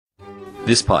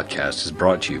This podcast is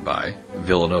brought to you by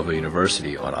Villanova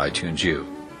University on iTunes U.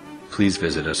 Please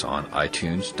visit us on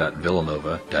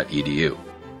itunes.villanova.edu.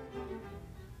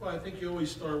 Well, I think you always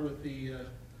start with the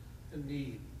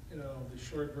need. You know, the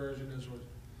short version is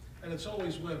and it's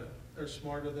always women. They're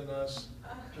smarter than us.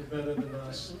 They're better than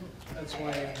us. That's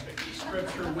why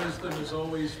scripture wisdom is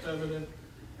always feminine.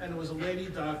 And it was a lady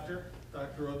doctor,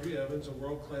 Dr. Audrey Evans, a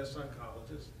world-class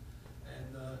oncologist.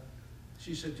 And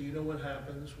she said, do you know what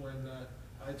happens when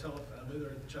I tell a family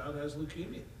their child has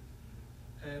leukemia?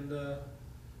 And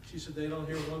she said, they don't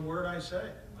hear one word I say.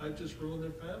 I've just ruined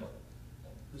their family.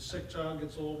 The sick child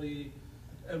gets all the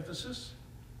emphasis.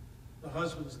 The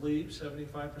husbands leave,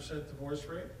 75% divorce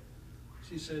rate.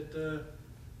 She said,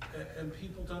 and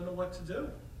people don't know what to do.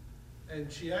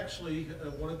 And she actually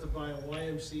wanted to buy a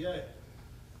YMCA.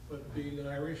 But being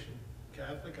Irish and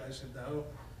Catholic, I said, no,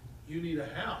 you need a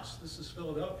house. This is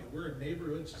Philadelphia. We're a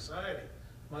neighborhood society.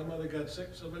 My mother got sick.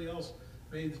 Somebody else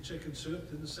made the chicken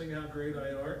soup, didn't sing how great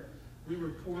I are. We were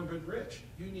poor but rich.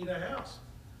 You need a house.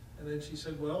 And then she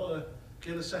said, well,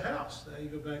 get us a house. Now you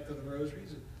go back to the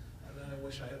rosaries. And then I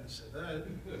wish I hadn't said that.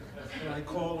 And I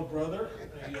called a brother,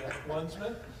 a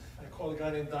Lunsman. I called a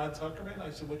guy named Don Tuckerman.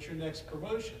 I said, what's your next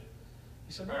promotion?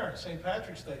 He said, Mary, St.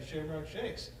 Patrick's Day, Shamrock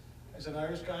Shakes. I said,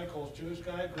 Irish guy calls Jewish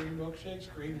guy, green milkshakes,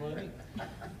 green money.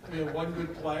 We have one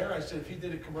good player. I said, if he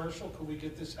did a commercial, could we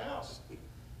get this house?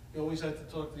 You always had to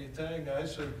talk to the Italian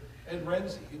guys. So Ed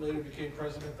Renzi, he later became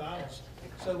president of McDonald's.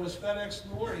 So it was FedEx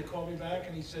North. He called me back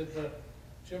and he said,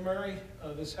 Jim Murray,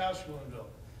 this house you want to build.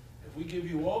 If we give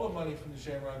you all the money from the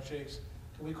Shamrock Shakes,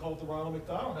 can we call it the Ronald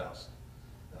McDonald House?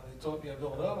 He taught me at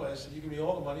Villanova. I said, you give me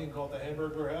all the money and call it the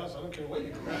Hamburger House. I don't care what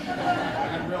you call it.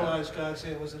 I didn't realize God's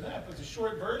hand wasn't that. But the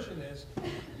short version is,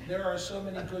 there are so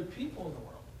many good people in the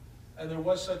world. And there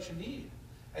was such a need.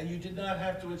 And you did not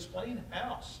have to explain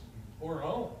house or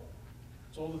home.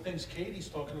 It's all the things Katie's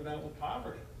talking about with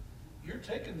poverty. You're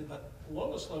taking the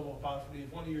lowest level of poverty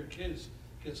if one of your kids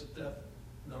gets a death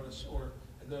notice, or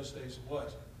in those days it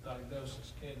was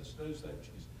diagnosis. Candace knows that.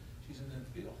 She's in that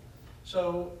field.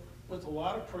 So with a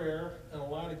lot of prayer and a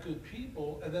lot of good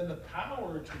people, and then the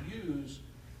power to use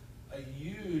a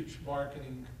huge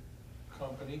marketing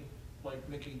company like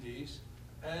Mickey D's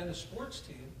and a sports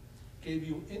team gave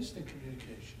you instant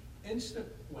communication, instant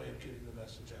way of getting the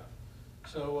message out.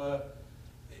 So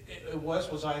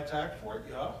was I attacked for it?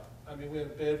 Yeah. I mean, we had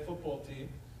a bad football team.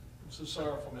 It's a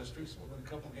sorrowful mystery, so we win a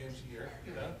couple games a year,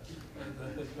 you know. And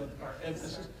our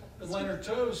emphasis. But Leonard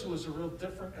Toews, who was a real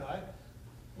different guy,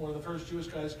 one of the first Jewish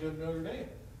guys to go to Notre Dame.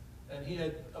 And he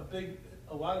had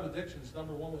a lot of addictions.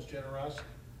 Number one was generosity.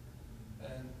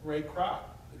 And Ray Kroc,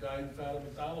 the guy who founded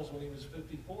McDonald's when he was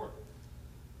 54,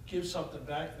 give something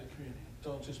back to the community.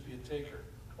 Don't just be a taker.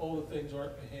 All the things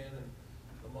Art Mahan and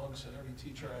the monks and every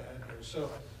teacher I had here. So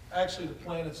actually the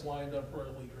planets lined up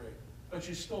really great. But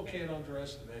you still can't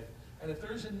underestimate it. And if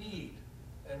there's a need,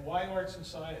 and why arts and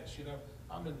science? You know,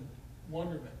 I'm in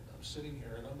wonderment. I'm sitting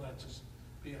here and I'm not just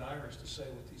being Irish to say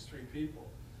with these three people.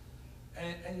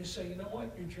 And you say, you know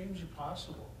what, your dreams are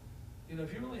possible. You know,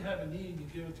 if you really have a need, you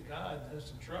give it to God and have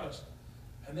some trust,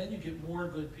 and then you get more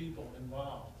good people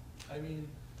involved. I mean,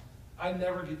 I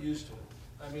never get used to it.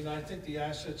 I mean, I think the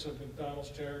assets of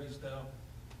McDonald's charities now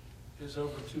is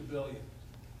over $2 billion.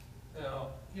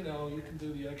 Now, you know, you can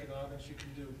do the economics, you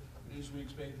can do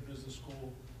Newsweek's Made the Business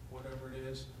School, whatever it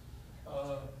is.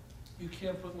 You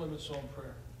can't put limits on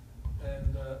prayer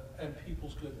and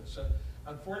people's goodness. And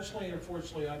unfortunately or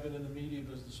fortunately, I've been in the media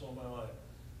business all my life.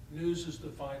 News is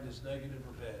defined as negative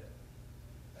or bad.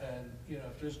 And, you know,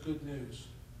 if there's good news,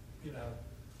 you know,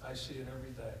 I see it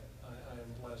every day. I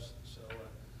am blessed. So,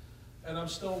 and I'm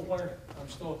still learning.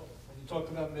 When you talk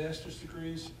about master's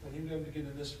degrees, when you go to get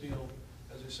in this field,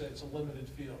 as I say, it's a limited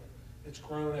field. It's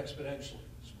grown exponentially.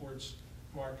 Sports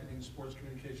marketing, sports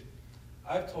communication.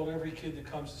 I've told every kid that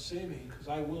comes to see me, because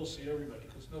I will see everybody,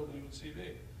 because nobody would see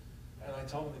me, and I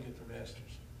tell them to get their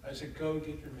masters. I said, go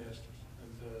get your masters.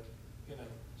 And, you know,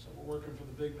 so we're working for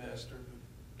the big master, but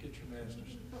get your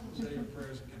masters. Say your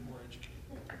prayers and get more educated.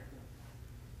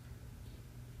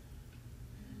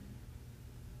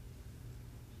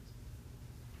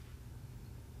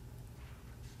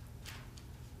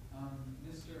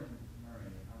 Mr.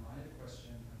 Murray, I had a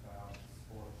question about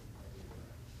sports in particular.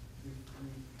 We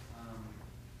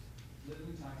live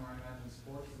in a time where I imagine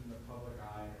sports in the public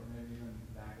eye, or maybe even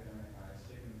the academic eye, is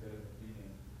taking a bit of a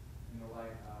beating in the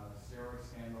light of steroid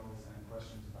scandals and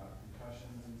questions about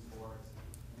concussions in sports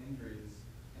and injuries.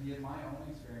 And yet my own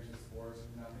experience with sports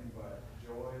is nothing but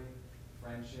joy,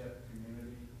 friendship,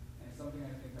 community, and something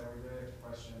I think that we really have to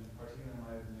question, particularly in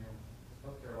light of new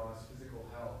healthcare laws, physical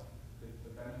health,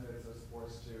 the benefits of sports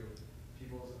to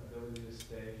people's ability to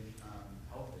stay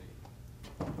healthy.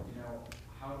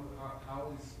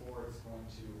 How is sports going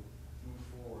to move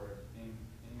forward in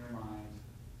your mind,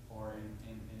 or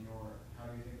in your, how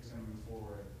do you think it's going to move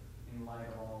forward in light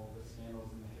of all the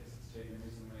scandals and the hits it's taken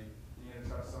recently? And yet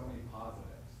it's got so many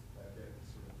positives that get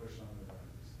sort of pushed under the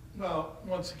radar. Well,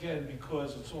 once again,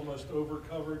 because it's almost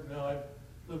over-covered, now I've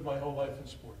lived my whole life in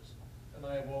sports. And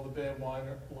I have all the bad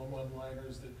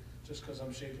one-liners that just because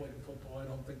I'm shaped like a football, I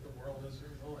don't think the world is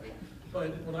real.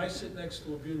 But when I sit next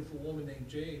to a beautiful woman named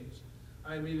James,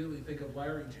 I immediately think of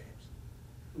Larry James,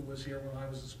 who was here when I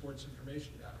was the sports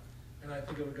information guy. And I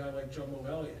think of a guy like Jumbo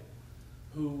Elliott,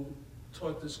 who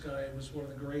taught this guy, and was one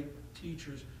of the great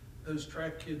teachers. Those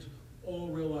track kids all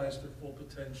realized their full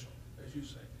potential, as you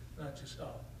say, not just us.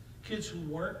 Kids who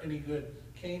weren't any good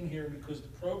came here because the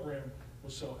program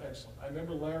was so excellent. I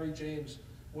remember Larry James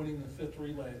winning the 5th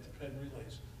relay at the Penn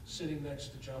Relays, sitting next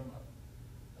to Jumbo.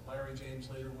 And Larry James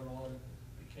later went on and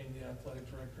became the athletic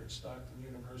director at Stockton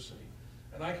University.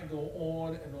 And I could go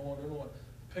on and on and on.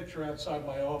 The picture outside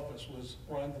my office was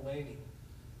Ron Delaney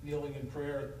kneeling in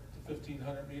prayer at the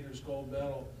 1,500 meters gold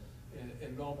medal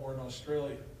in Melbourne,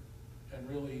 Australia, and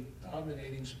really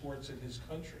dominating sports in his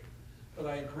country. But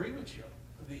I agree with you.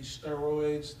 These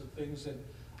steroids, the things that,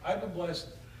 I've been blessed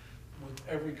with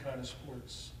every kind of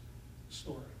sports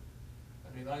story.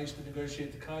 I mean, I used to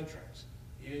negotiate the contracts.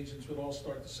 The agents would all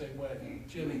start the same way.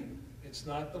 Jimmy, it's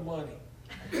not the money.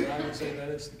 And I would say that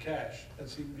it's the cash.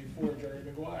 That's even before Jerry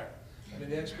Maguire. I mean,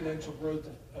 the exponential growth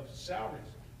of salaries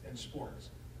in sports.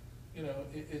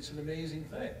 It's an amazing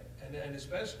thing. And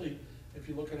especially if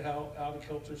you look at how out of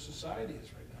kilter society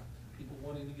is right now. People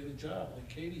wanting to get a job, like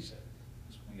Katie said.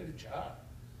 Just want to get a job,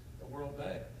 the World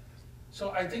Bank.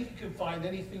 So I think you can find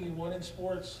anything you want in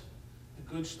sports,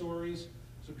 the good stories.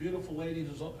 There's a beautiful lady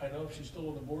who's, I know she's still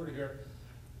on the board here.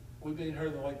 We made her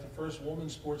the first woman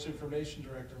sports information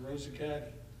director, Rosa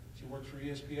Caddy. She works for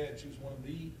ESPN. She was one of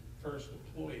the first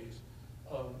employees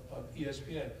of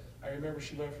ESPN. I remember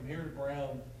she went from here to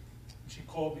Brown, and she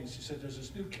called me and she said, there's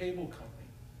this new cable company.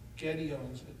 Getty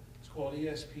owns it. It's called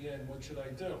ESPN. What should I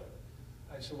do?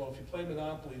 I said, well, if you play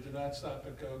Monopoly, do not stop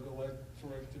at Go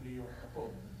direct to New York. Boom.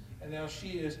 And now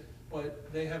she is,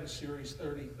 but they have a series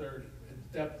 30-30,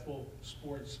 a depthful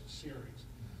sports series.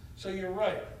 So you're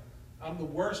right. I'm the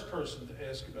worst person to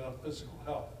ask about physical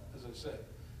health, as I said,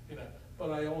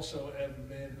 but I also am a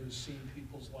man who's seen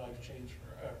people's lives change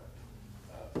forever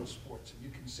with sports. And you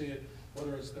can see it,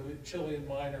 whether it's the Chilean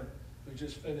miner who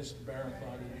just finished the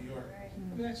marathon in New York.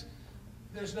 I mean,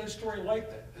 there's no story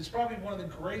like that. It's probably one of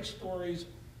the great stories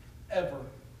ever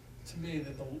to me,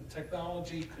 that the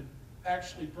technology could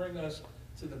actually bring us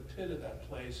to the pit of that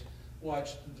place.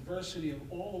 Watch the diversity of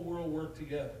all the world work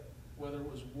together, whether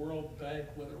it was World Bank,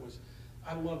 whether it was,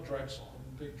 I love Drexel,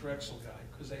 I'm a big Drexel guy,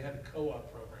 because they had a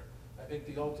co-op program. I think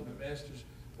the ultimate master's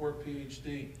or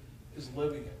PhD is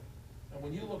living it. And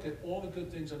when you look at all the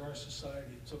good things in our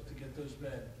society it took to get those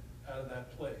men out of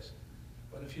that place,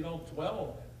 but if you don't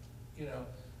dwell on it,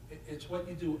 it's what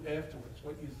you do afterwards,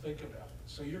 what you think about.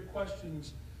 So your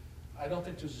questions, I don't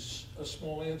think there's a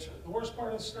small answer. The worst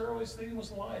part of the steroids thing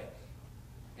was lying.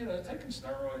 Taking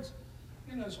steroids,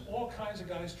 there's all kinds of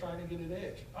guys trying to get an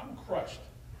edge. I'm crushed.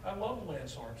 I love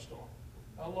Lance Armstrong.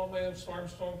 I love Lance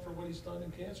Armstrong for what he's done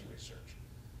in cancer research.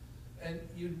 And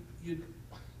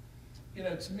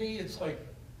to me, it's like,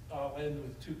 I'll end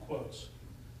with 2 quotes.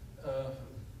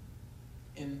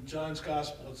 In John's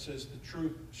Gospel, it says, the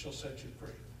truth shall set you free.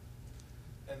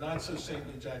 And not so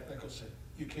saintly Jack Nicholson,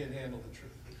 you can't handle the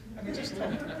truth. I mean, just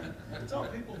tell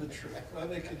people the truth. Whether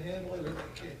they can handle it or they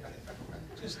can't handle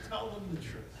it. Just tell them the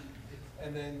truth.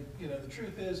 And then, the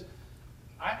truth is,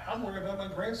 I'm worried about my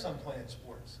grandson playing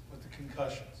sports with the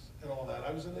concussions and all that.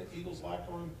 I was in the Eagles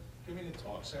locker room giving a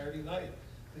talk Saturday night.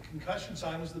 The concussion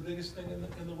sign was the biggest thing in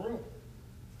the room,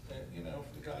 and,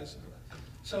 for the guys.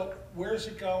 So where's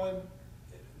it going?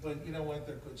 But you know what?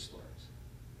 They're good stories.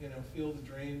 Field of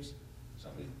Dreams.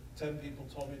 10 people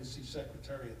told me to see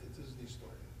Secretary at the Disney store.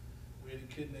 We had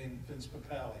a kid named Vince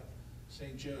Papali,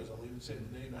 St. Joe's. I'll even say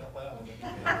the name out loud.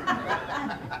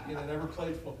 Never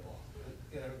played football.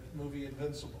 Movie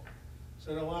Invincible.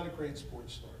 So there are a lot of great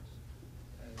sports stories.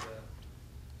 And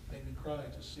made me cry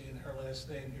just seeing her last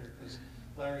name here, because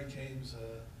Larry James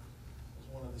was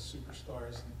one of the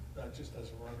superstars, not just as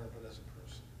a runner, but as a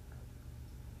person.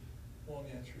 Long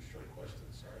answer, short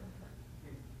question, sorry.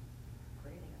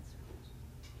 Great answer.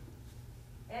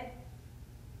 Ed?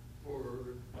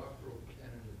 For doctoral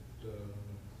candidate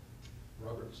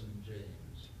Robertson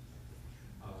James,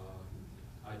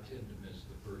 I tend to miss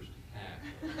the first half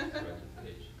of the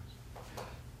presentations.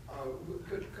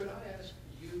 Could I ask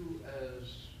you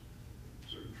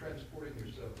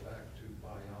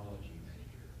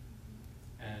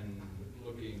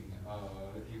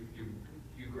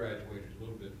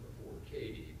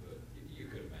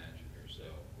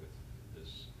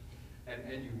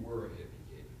and you were a hippie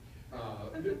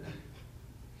kid.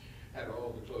 Had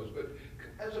all the clothes. But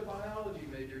as a biology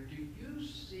major, do you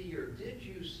see or did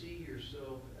you see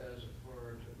yourself as a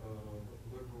part of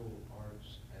liberal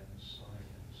arts and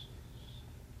sciences?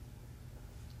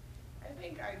 I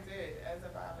think I did as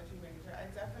a biology major.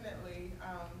 I definitely,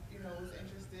 was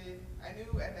interested. I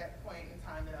knew at that point in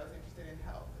time that I was interested in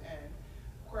health. And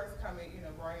of course,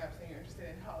 growing up saying you're interested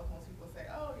in health, most people say,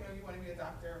 oh, you want to be a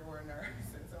doctor or a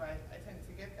nurse. And so I tended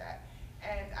to get that.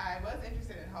 And I was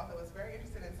interested in health. I was very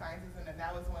interested in sciences, and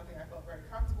that was one thing I felt very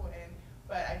comfortable in.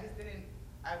 But I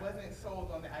wasn't sold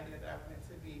on the idea that I wanted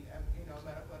to be, a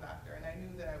medical doctor. And I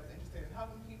knew that I was interested in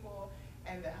helping people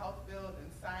and the health field and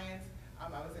science.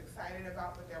 I was excited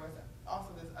about, but there was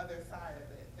also this other side of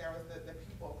it. There was the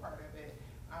people part of it,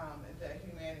 the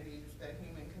humanities, the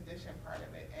human condition part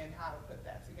of it, and how to put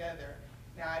that together.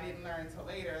 Now, I didn't learn until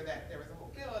later that there was a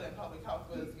whole field, and public health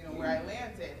was, where I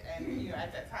landed. And,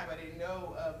 at that time, I didn't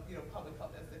know of, public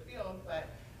health as the field, but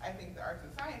I think the arts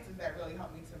and sciences, that really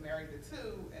helped me to marry the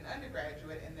two in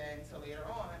undergraduate, and then to later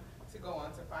on, to go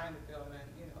on to find the field and,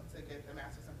 to get the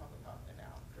master's in public health, and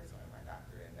now pursuing my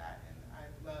doctorate in that. And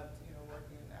I've loved,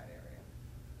 working in that area.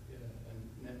 Yeah,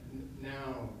 and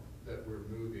now that we're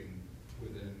moving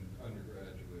within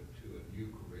undergraduate to a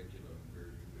new curriculum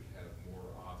where you would have more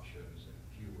options and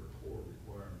fewer core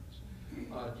requirements,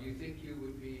 do you think you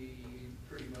would be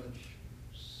pretty much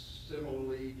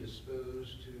similarly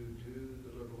disposed to do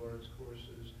the liberal arts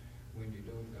courses when you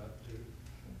don't got to?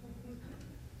 It's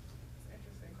an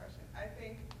interesting question. I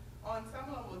think on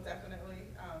some level, definitely,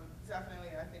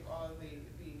 I think all of the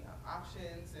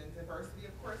options and diversity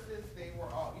of courses, they were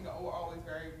all, were always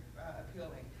very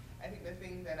appealing. I think the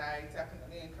thing that I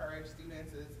definitely encourage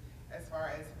students is, as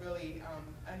far as really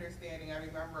understanding, I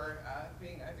remember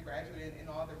being undergraduate in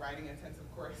all the writing intensive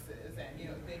courses and,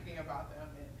 thinking about them.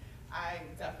 And I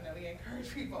definitely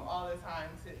encourage people all the time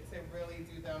to really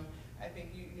do them. I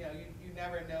think you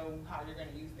never know how you're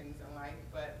going to use things in life,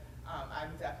 but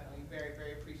I'm definitely very,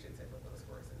 very appreciative of those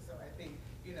courses. So I think,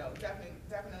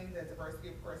 definitely the diversity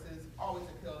of courses, always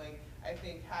appealing. I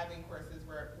think having courses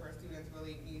where students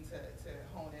really need to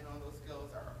hone in on those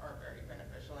skills are very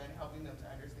beneficial, and helping them to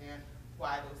understand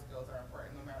why those skills are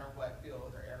important, no matter what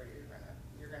field or area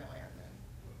you're gonna land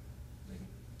in.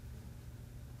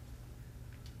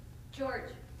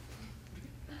 George.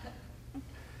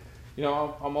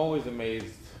 I'm always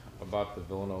amazed about the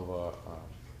Villanova,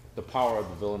 the power of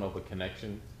the Villanova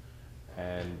connection.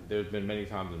 And there's been many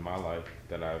times in my life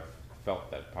that I've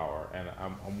felt that power. And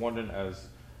I'm wondering, as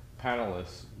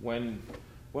panelists, when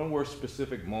were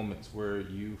specific moments where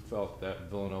you felt that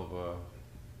Villanova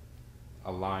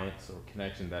alliance or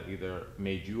connection that either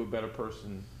made you a better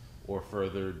person or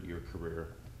furthered your career?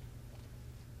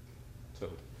 So,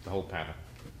 the whole panel.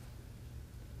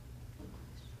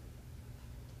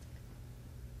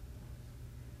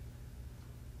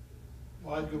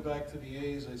 Well, I'd go back to the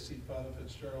A's. I see Father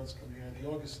Fitzgerald's come here. The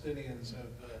Augustinians have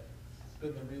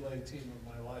been the relay team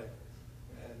of my life.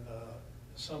 And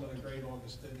some of the great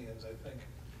Augustinians, I think.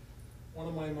 One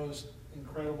of my most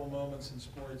incredible moments in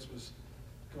sports was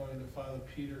going to Father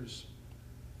Peter's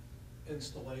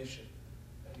installation.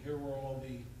 And here were all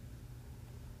the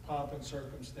pomp and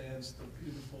circumstance,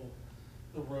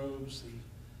 the robes,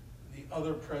 the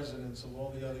other presidents of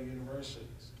all the other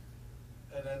universities.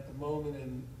 And at the moment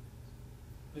in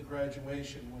the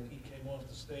graduation, when he came off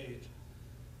the stage,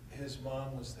 his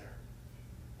mom was there,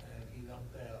 and he knelt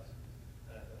down.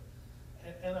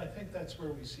 And I think that's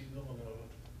where we see Villanova,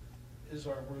 is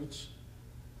our roots.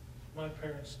 My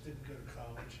parents didn't go to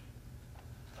college.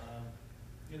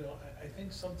 I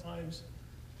think sometimes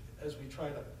as we try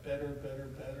to better,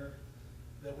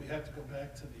 that we have to go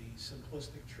back to the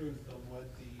simplistic truth of what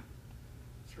the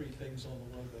three things on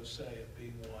the logo say, of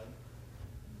being one,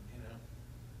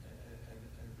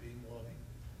 and being loving,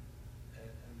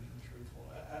 and being truthful.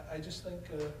 I just think,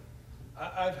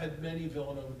 I've had many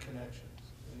Villanova connections.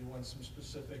 You want some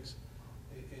specifics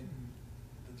in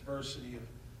the diversity of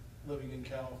living in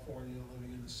California,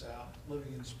 living in the South,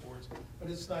 living in sports, but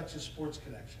it's not just sports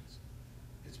connections.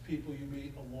 It's people you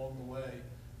meet along the way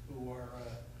who are,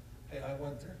 hey, I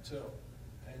went there too,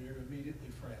 and you're immediately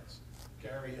friends.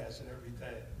 Gary has it every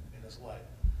day in his life.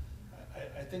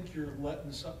 I think you're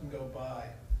letting something go by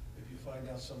if you find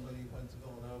out somebody went to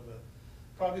Villanova.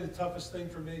 Probably the toughest thing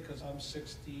for me, because I'm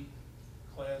 60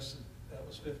 class, that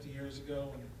was 50 years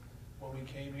ago when we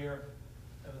came here.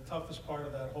 And the toughest part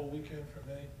of that whole weekend for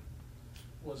me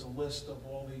was a list of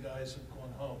all the guys who've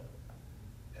gone home.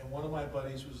 And one of my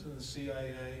buddies was in the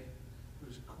CIA, he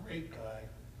was a great guy,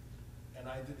 and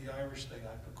I did the Irish thing.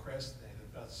 I procrastinated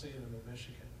about seeing him in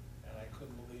Michigan. and I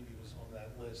couldn't believe he was on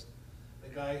that list.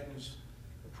 The guy who's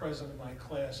the president of my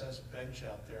class has a bench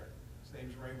out there. His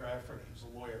name's Ray Rafferty. He's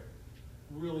a lawyer.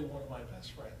 Really one of my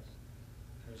best friends.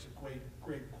 There's a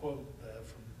great quote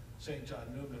from St. John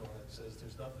Newman on it. It says,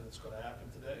 "There's nothing that's going to happen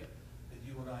today that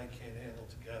you and I can't handle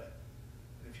together."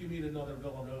 And if you meet another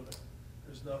Villanova,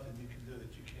 there's nothing you can do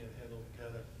that you can't handle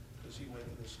together, because he went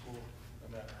to the school, no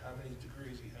matter how many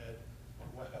degrees he had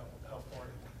or how far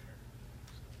he went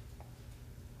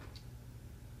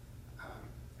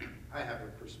there. I have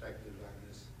a perspective on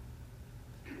this.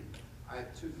 I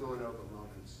have two Villanova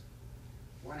moments.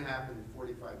 One happened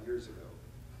 45 years ago,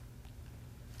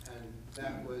 and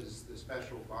that was the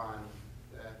special bond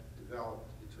that developed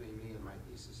between me and my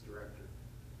thesis director.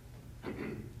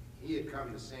 He had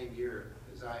come the same year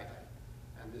as I had,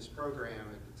 and this program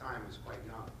at the time was quite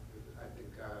young. I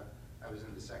think I was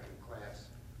in the second class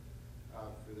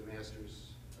for the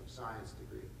Master's of Science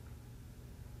degree.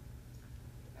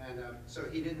 And so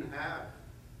he didn't have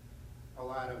a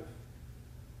lot of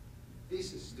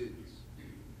thesis students.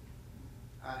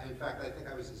 In fact, I think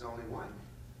I was his only one.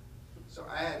 So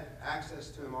I had access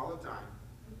to him all the time,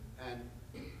 and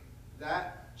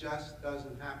that just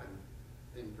doesn't happen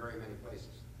in very many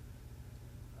places.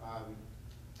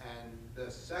 And the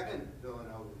second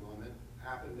Villanova moment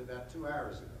happened about 2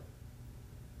 hours ago,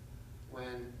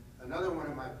 when another one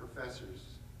of my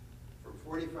professors from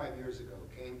 45 years ago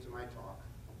came to my talk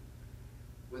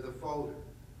with a folder.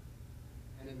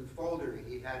 And in the folder,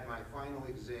 he had my final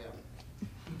exam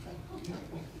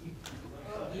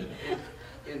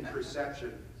in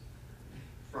perception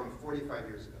from 45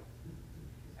 years ago.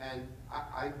 And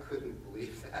I couldn't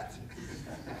believe that.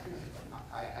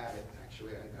 I have it,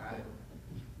 actually, I got it.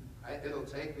 It'll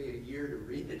take me a year to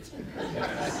read it.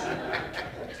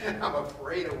 I'm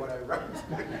afraid of what I wrote.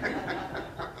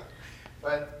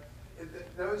 But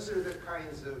those are the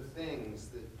kinds of things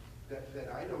that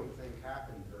I don't think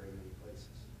happen very many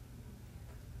places.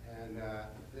 And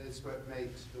it's what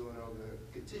makes Villanova,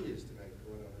 continues to make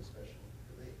Villanova special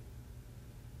for me.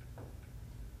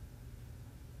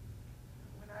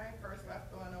 When I first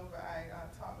left Villanova, I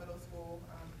taught middle school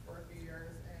for a few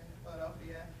years in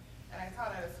Philadelphia. And I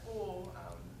taught at a school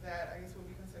that I guess would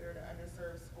be considered an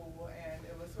underserved school. And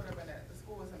it was sort of the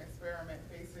school was an experiment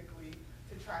basically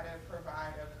to try to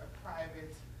provide a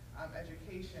private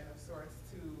education of sorts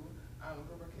to a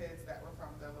group of kids that were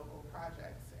from the local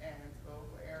projects and the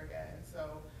local area. And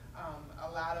so a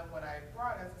lot of what I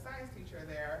brought as a science teacher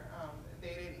there,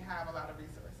 they didn't have a lot of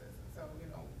resources. And so,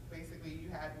 basically you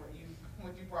had what you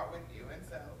brought with you. And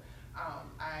so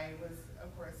I was,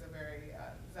 of course, a very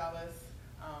zealous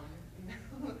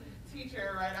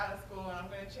teacher right out of school, and I'm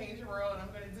going to change the world, and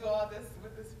I'm going to do all this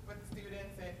with the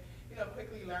students, and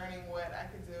quickly learning what I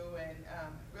could do, and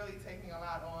really taking a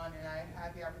lot on. And I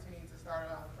had the opportunity to start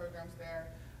a lot of programs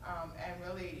there, and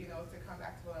really, to come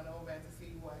back to Villanova and to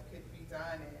see what could be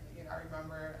done. And I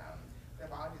remember the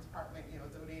biology department,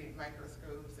 donated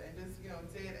microscopes, and just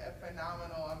did a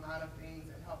phenomenal amount of things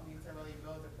and helped me to really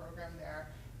build the program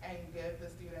there and give the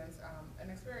students an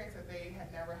experience that they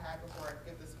had never had before,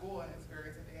 give the school an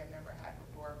experience that they had never had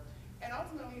before. And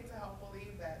ultimately to help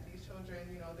believe that these children,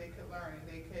 they could learn and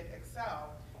they could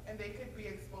excel and they could be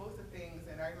exposed to things.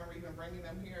 And I remember even bringing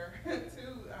them here to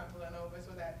Villanova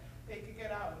so that they could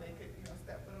get out and they could,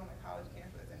 step foot on a college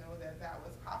campus and know that that was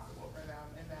possible for them,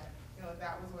 and that,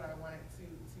 that was what I wanted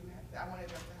I wanted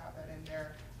them to have that in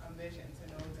their vision, to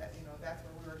know that, that's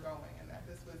where we were going and that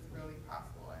this was really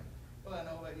possible. And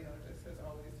Villanova, just has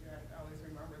always, I always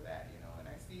remember that, and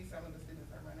I see some of the students,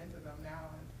 I run into them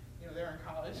now, and, they're in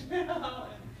college now,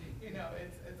 and,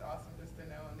 it's awesome just to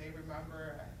know, and they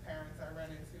remember parents I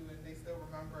run into, and they still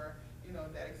remember,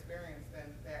 that experience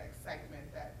and that excitement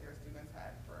that their students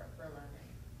had for learning.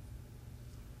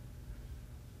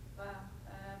 Wow.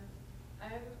 I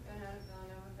haven't been out of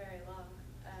Villanova very long,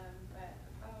 but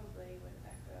probably would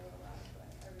echo a lot of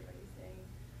what everybody's saying,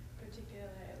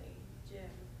 particularly Jim.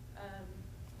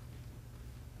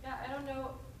 Yeah, I don't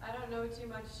know too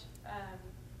much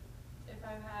if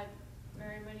I've had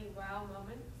very many wow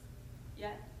moments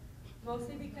yet,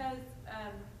 mostly because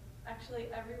actually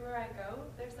everywhere I go,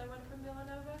 there's someone from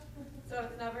Villanova, so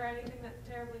it's never anything that's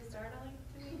terribly startling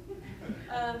to me.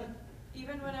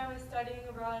 Even when I was studying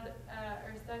abroad,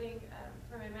 or studying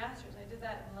for my master's, I did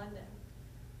that in London.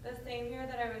 The same year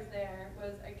that I was there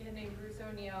was a kid named Bruce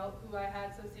O'Neill, who I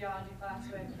had sociology class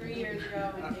with 3 years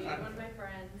ago and dated one of my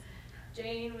friends.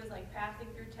 Jane was like passing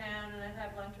through town and I'd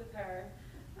have lunch with her.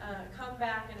 Come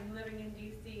back and I'm living in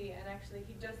DC, and actually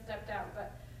he just stepped out,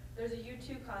 but there's a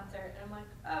U2 concert, and I'm like,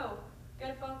 oh,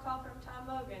 get a phone call from Tom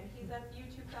Mogan. He's at the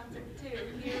U2 concert too.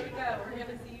 Here we go. We're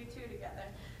going to see U2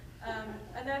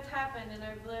 And that's happened, and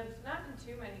I've lived not in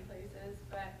too many places,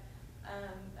 but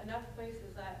enough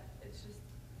places that it's just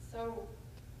so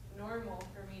normal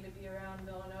for me to be around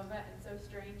Villanova, and so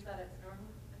strange that it's normal,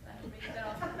 if that makes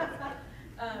sense.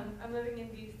 I'm living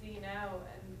in DC now,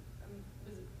 and I was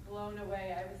blown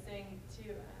away. I was saying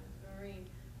to Marie,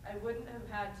 I wouldn't have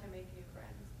had to make new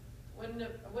friends. I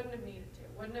wouldn't have needed to.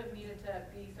 Wouldn't have needed to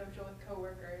be social with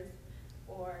coworkers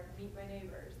or meet my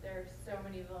neighbors. There are so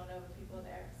many Villanova people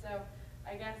there. So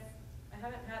I guess I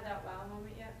haven't had that wow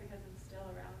moment yet because I'm still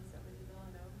around so many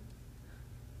Villanovans.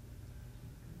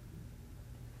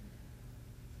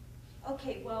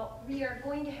 Okay, well, we are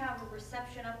going to have a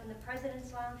reception up in the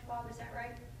President's Lounge, Bob, is that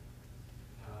right?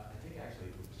 I think actually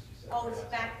it was just. Oh, it's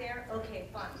back there? Okay,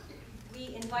 fine.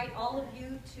 We invite all of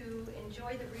you to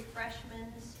enjoy the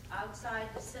refreshments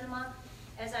outside the cinema.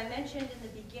 As I mentioned in the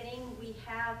beginning, we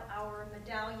have our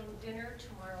Medallion dinner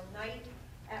tomorrow night,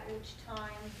 at which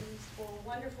time these four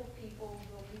wonderful people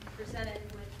will be presented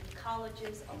with the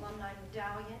college's alumni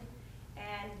medallion,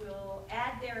 and will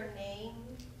add their name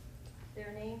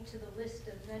to the list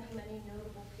of many, many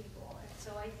notable people. And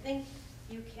so I think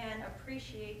you can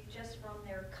appreciate just from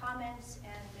their comments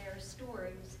and their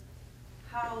stories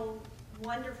how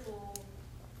wonderful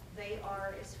they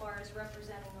are as far as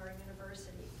representing our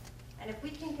university. And if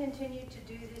we can continue to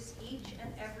do this each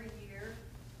and every year,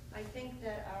 I think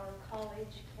that our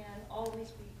college can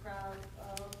always be proud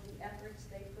of the efforts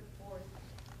they put forth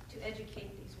to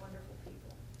educate these wonderful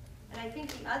people. And I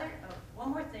think one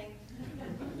more thing,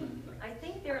 I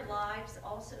think their lives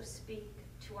also speak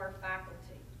to our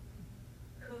faculty,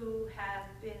 who have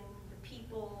been the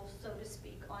people, so to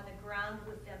speak, on the ground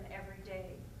with them every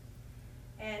day.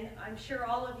 And I'm sure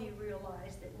all of you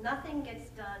realize that nothing gets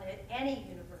done at any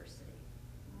university,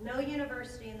 no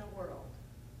university in the world,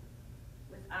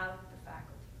 without the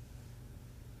faculty.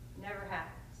 Never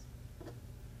happens.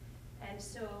 And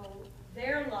so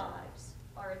their lives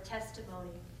are a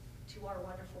testimony to our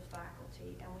wonderful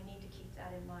faculty, and we need to keep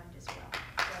that in mind as well.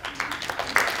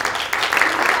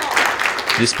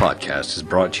 This podcast is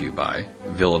brought to you by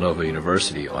Villanova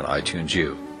University on iTunes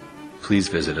U. Please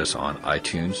visit us on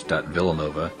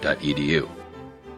itunes.villanova.edu.